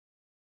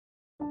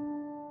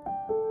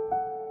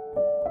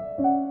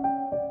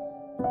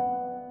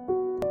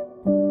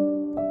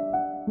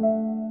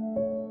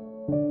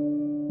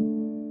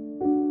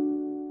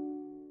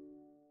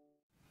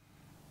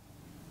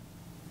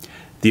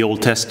The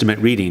Old Testament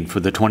reading for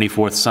the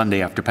 24th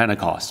Sunday after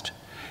Pentecost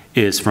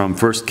is from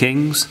 1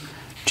 Kings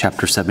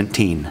chapter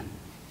 17.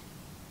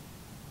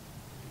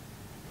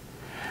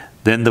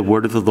 Then the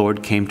word of the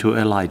Lord came to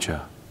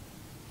Elijah.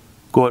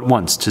 Go at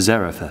once to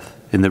Zarephath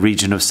in the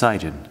region of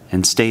Sidon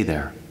and stay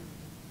there.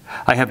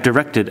 I have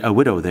directed a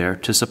widow there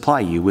to supply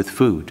you with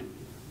food.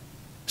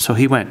 So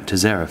he went to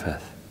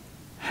Zarephath.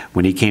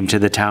 When he came to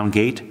the town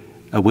gate,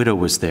 a widow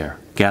was there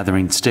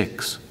gathering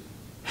sticks.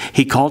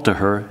 He called to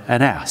her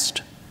and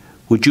asked,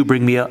 Would you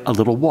bring me a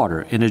little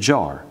water in a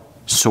jar,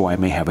 so I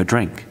may have a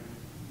drink?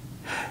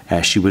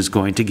 As she was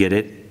going to get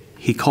it,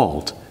 he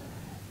called,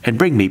 And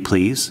bring me,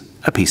 please,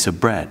 a piece of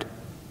bread.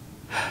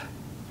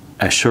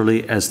 As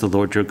surely as the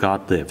Lord your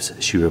God lives,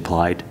 she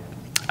replied,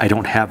 I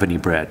don't have any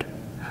bread,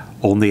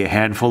 only a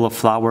handful of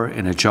flour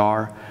in a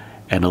jar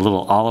and a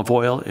little olive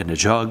oil in a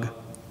jug.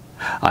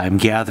 I am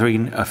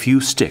gathering a few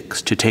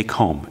sticks to take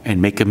home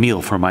and make a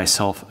meal for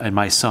myself and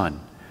my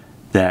son,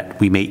 that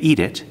we may eat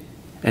it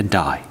and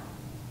die.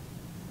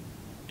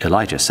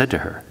 Elijah said to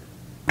her,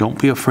 Don't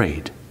be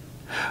afraid.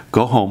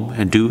 Go home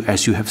and do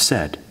as you have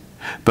said.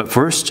 But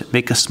first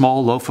make a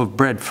small loaf of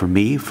bread for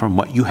me from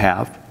what you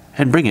have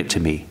and bring it to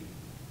me.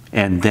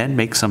 And then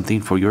make something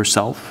for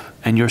yourself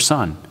and your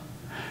son.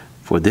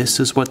 For this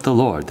is what the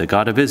Lord, the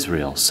God of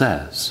Israel,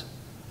 says.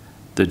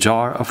 The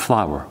jar of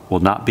flour will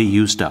not be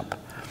used up,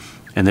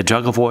 and the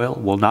jug of oil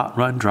will not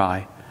run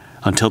dry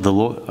until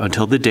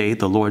the day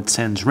the Lord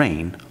sends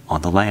rain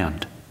on the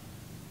land.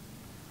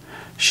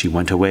 She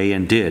went away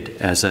and did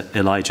as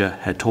Elijah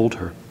had told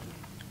her.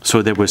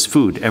 So there was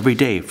food every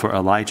day for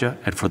Elijah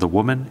and for the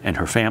woman and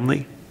her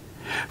family.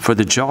 For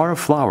the jar of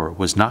flour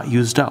was not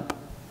used up,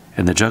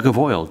 and the jug of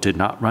oil did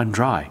not run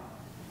dry,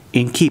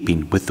 in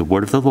keeping with the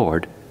word of the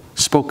Lord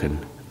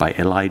spoken by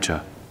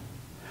Elijah.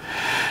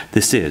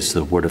 This is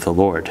the word of the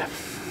Lord.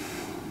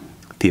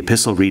 The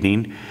epistle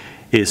reading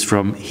is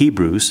from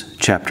Hebrews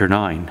chapter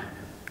 9.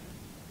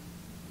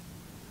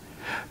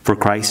 For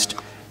Christ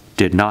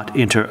did not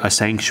enter a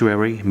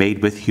sanctuary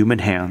made with human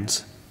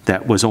hands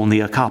that was only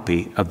a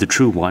copy of the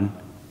true one.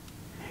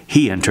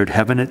 He entered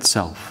heaven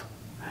itself,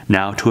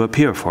 now to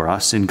appear for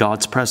us in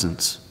God's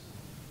presence.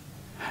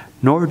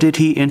 Nor did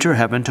he enter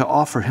heaven to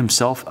offer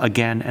himself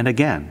again and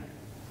again,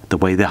 the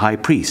way the high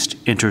priest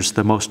enters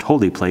the most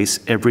holy place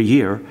every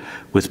year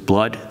with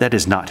blood that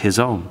is not his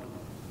own.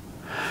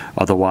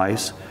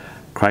 Otherwise,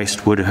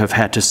 Christ would have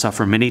had to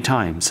suffer many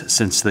times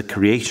since the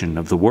creation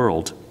of the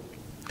world.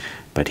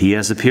 But he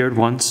has appeared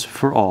once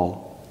for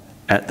all,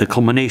 at the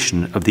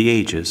culmination of the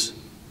ages,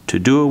 to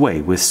do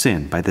away with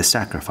sin by the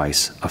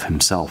sacrifice of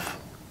himself.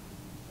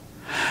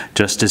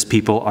 Just as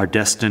people are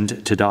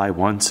destined to die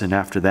once and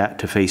after that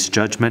to face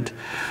judgment,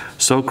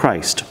 so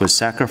Christ was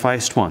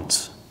sacrificed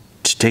once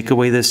to take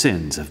away the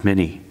sins of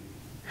many.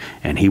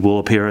 And he will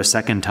appear a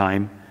second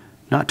time,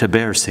 not to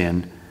bear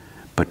sin,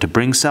 but to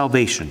bring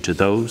salvation to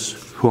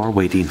those who are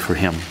waiting for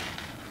him.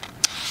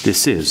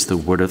 This is the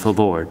word of the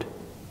Lord.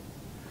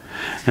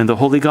 And the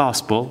Holy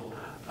Gospel,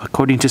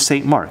 according to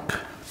St. Mark,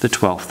 the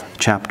 12th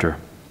chapter.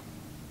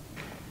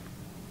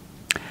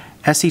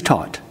 As he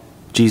taught,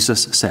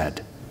 Jesus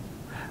said,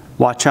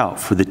 Watch out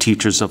for the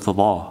teachers of the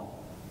law.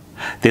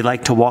 They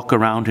like to walk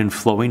around in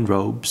flowing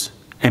robes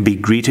and be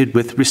greeted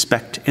with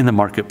respect in the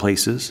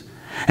marketplaces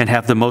and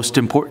have the most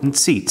important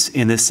seats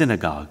in the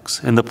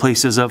synagogues and the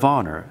places of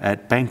honor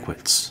at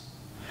banquets.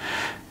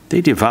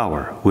 They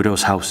devour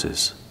widows'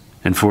 houses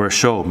and for a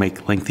show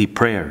make lengthy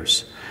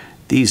prayers.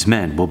 These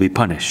men will be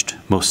punished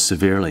most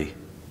severely.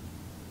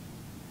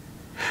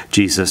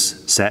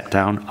 Jesus sat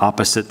down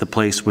opposite the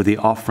place where the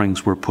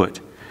offerings were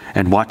put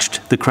and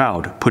watched the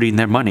crowd putting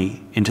their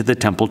money into the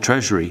temple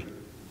treasury.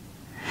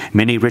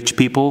 Many rich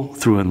people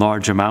threw in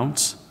large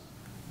amounts,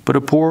 but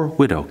a poor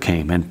widow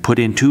came and put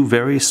in 2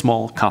 very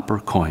small copper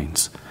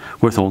coins,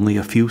 worth only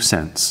a few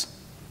cents.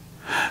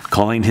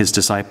 Calling his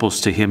disciples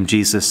to him,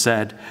 Jesus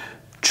said,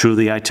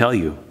 Truly I tell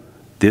you,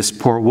 this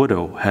poor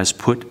widow has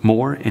put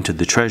more into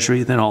the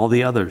treasury than all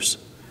the others.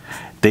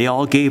 They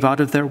all gave out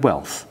of their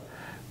wealth,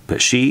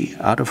 but she,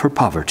 out of her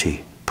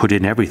poverty, put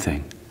in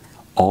everything,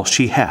 all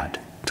she had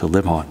to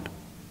live on.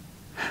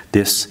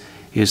 This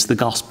is the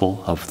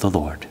gospel of the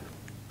Lord.